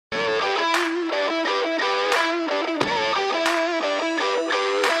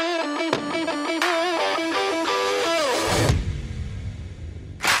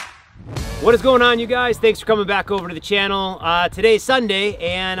What is going on, you guys? Thanks for coming back over to the channel. Today's Sunday,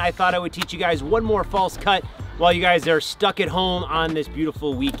 and I thought I would teach you guys one more false cut while you guys are stuck at home on this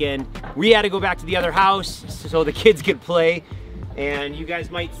beautiful weekend. We had to go back to the other house so the kids could play, and you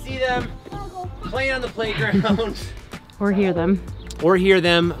guys might see them playing on the playground. Or hear them. Or hear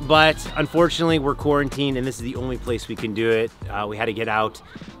them, but unfortunately we're quarantined and this is the only place we can do it. We had to get out.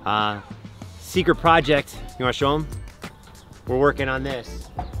 Secret project, you wanna show them? We're working on this.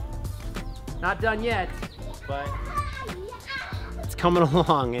 Not done yet, but it's coming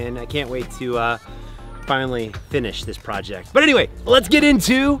along and I can't wait to finally finish this project. But anyway, let's get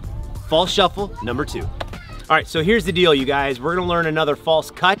into false shuffle number 2. All right, so here's the deal, you guys. We're gonna learn another false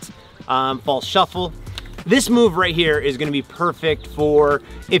cut, false shuffle. This move right here is gonna be perfect for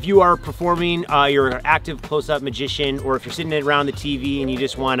if you are performing, you're an active close-up magician, or if you're sitting around the TV and you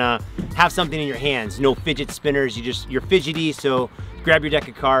just wanna have something in your hands. No fidget spinners, you're fidgety, so grab your deck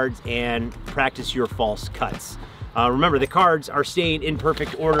of cards and practice your false cuts. Remember, the cards are staying in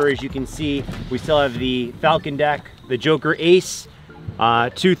perfect order. As you can see, we still have the Falcon deck, the Joker Ace,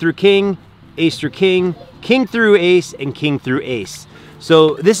 2 through King, Ace through King, King through Ace, and King through Ace.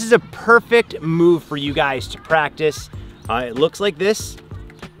 So this is a perfect move for you guys to practice. It looks like this,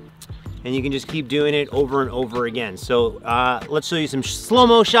 and you can just keep doing it over and over again. So let's show you some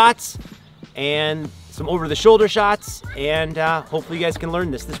slow-mo shots and some over-the-shoulder shots, and hopefully you guys can learn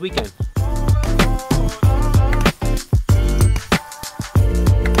this weekend.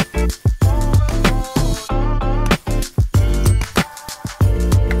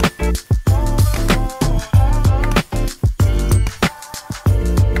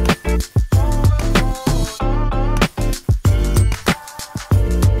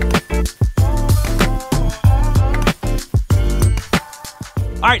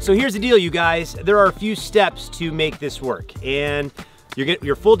 All right, so here's the deal, you guys. There are a few steps to make this work, and you get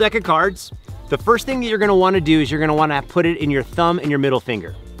your full deck of cards. The first thing that you're gonna wanna do is you're gonna wanna put it in your thumb and your middle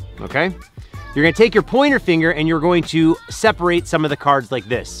finger, okay? You're gonna take your pointer finger and you're going to separate some of the cards like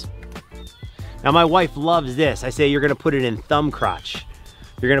this. Now, my wife loves this. I say you're gonna put it in thumb crotch.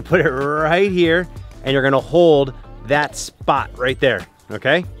 You're gonna put it right here, and you're gonna hold that spot right there,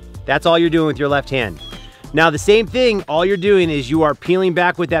 okay? That's all you're doing with your left hand. Now the same thing, all you're doing is you are peeling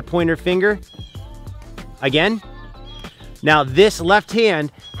back with that pointer finger, again. Now this left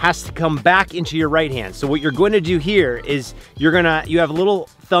hand has to come back into your right hand. So what you're going to do here is you have a little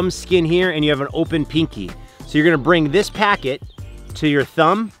thumb skin here and you have an open pinky. So you're gonna bring this packet to your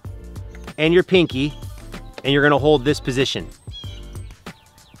thumb and your pinky, and you're gonna hold this position.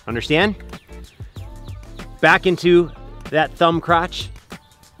 Understand? Back into that thumb crotch.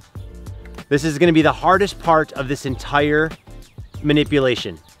 This is gonna be the hardest part of this entire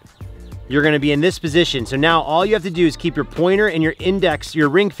manipulation. You're gonna be in this position. So now all you have to do is keep your pointer and your index, your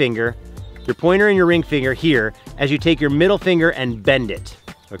ring finger, your pointer and your ring finger here as you take your middle finger and bend it,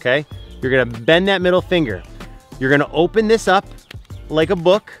 okay? You're gonna bend that middle finger. You're gonna open this up like a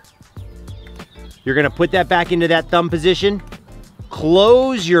book. You're gonna put that back into that thumb position,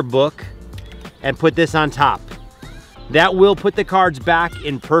 close your book, and put this on top. That will put the cards back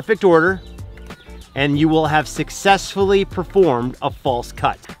in perfect order, and you will have successfully performed a false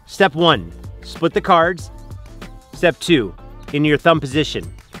cut. Step 1, split the cards. Step 2, in your thumb position.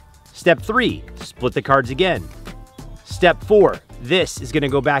 Step 3, split the cards again. Step 4, this is gonna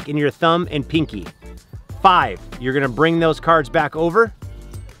go back in your thumb and pinky. 5, you're gonna bring those cards back over.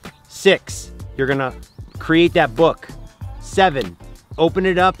 6, you're gonna create that book. 7, open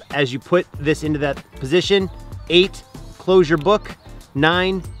it up as you put this into that position. 8, close your book.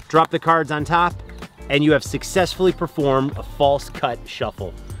 9, drop the cards on top, and you have successfully performed a false cut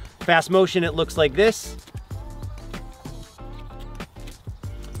shuffle. Fast motion, it looks like this.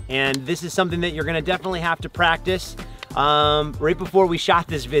 And this is something that you're gonna definitely have to practice. Right before we shot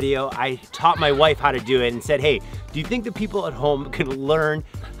this video, I taught my wife how to do it and said, hey, do you think the people at home can learn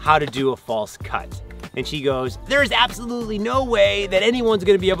how to do a false cut? And she goes, there is absolutely no way that anyone's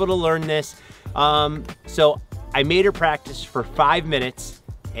gonna be able to learn this. So I made her practice for 5 minutes,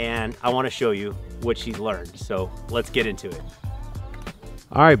 and I wanna show you what she's learned. So let's get into it.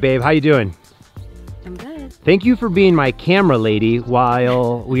 All right, babe, how you doing? I'm good. Thank you for being my camera lady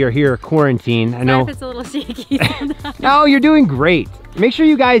while we are here quarantined. I know. Sorry if it's a little shaky sometimes. No, you're doing great. Make sure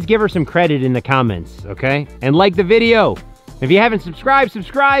you guys give her some credit in the comments, okay? And like the video. If you haven't subscribed,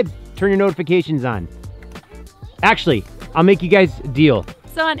 subscribe. Turn your notifications on. Actually, I'll make you guys a deal.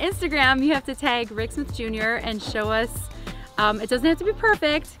 So on Instagram, you have to tag Rick Smith Jr. and show us. It doesn't have to be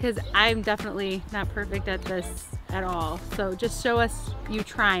perfect, because I'm definitely not perfect at this at all. So just show us you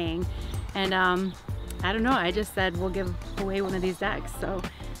trying. And I don't know, I just said we'll give away one of these decks. So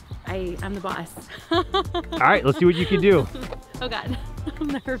I'm the boss. All right, let's see what you can do. Oh God,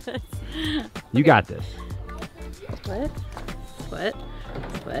 I'm nervous. You got this. Split, split,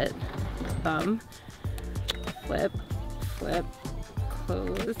 split, thumb, flip, flip,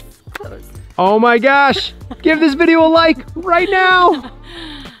 close, close. Oh my gosh, give this video a like right now.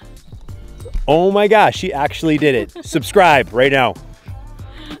 Oh my gosh, she actually did it. Subscribe right now.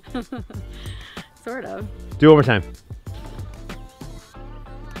 Sort of. Do it one more time.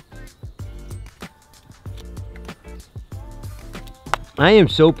 I am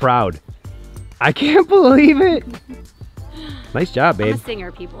so proud. I can't believe it. Nice job, babe. I'm a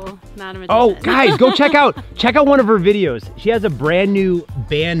singer, people, not a magician. Oh, guys, go check out one of her videos. She has a brand new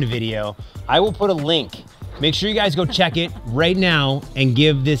band video. I will put a link. Make sure you guys go check it right now and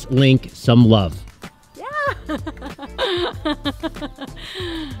give this link some love. Yeah.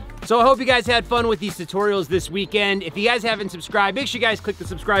 So I hope you guys had fun with these tutorials this weekend. If you guys haven't subscribed, make sure you guys click the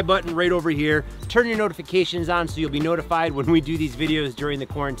subscribe button right over here. Turn your notifications on so you'll be notified when we do these videos during the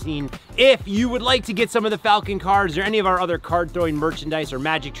quarantine. If you would like to get some of the Falcon cards or any of our other card throwing merchandise or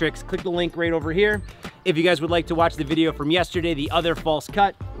magic tricks, click the link right over here. If you guys would like to watch the video from yesterday, the other false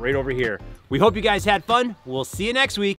cut, right over here. We hope you guys had fun. We'll see you next week.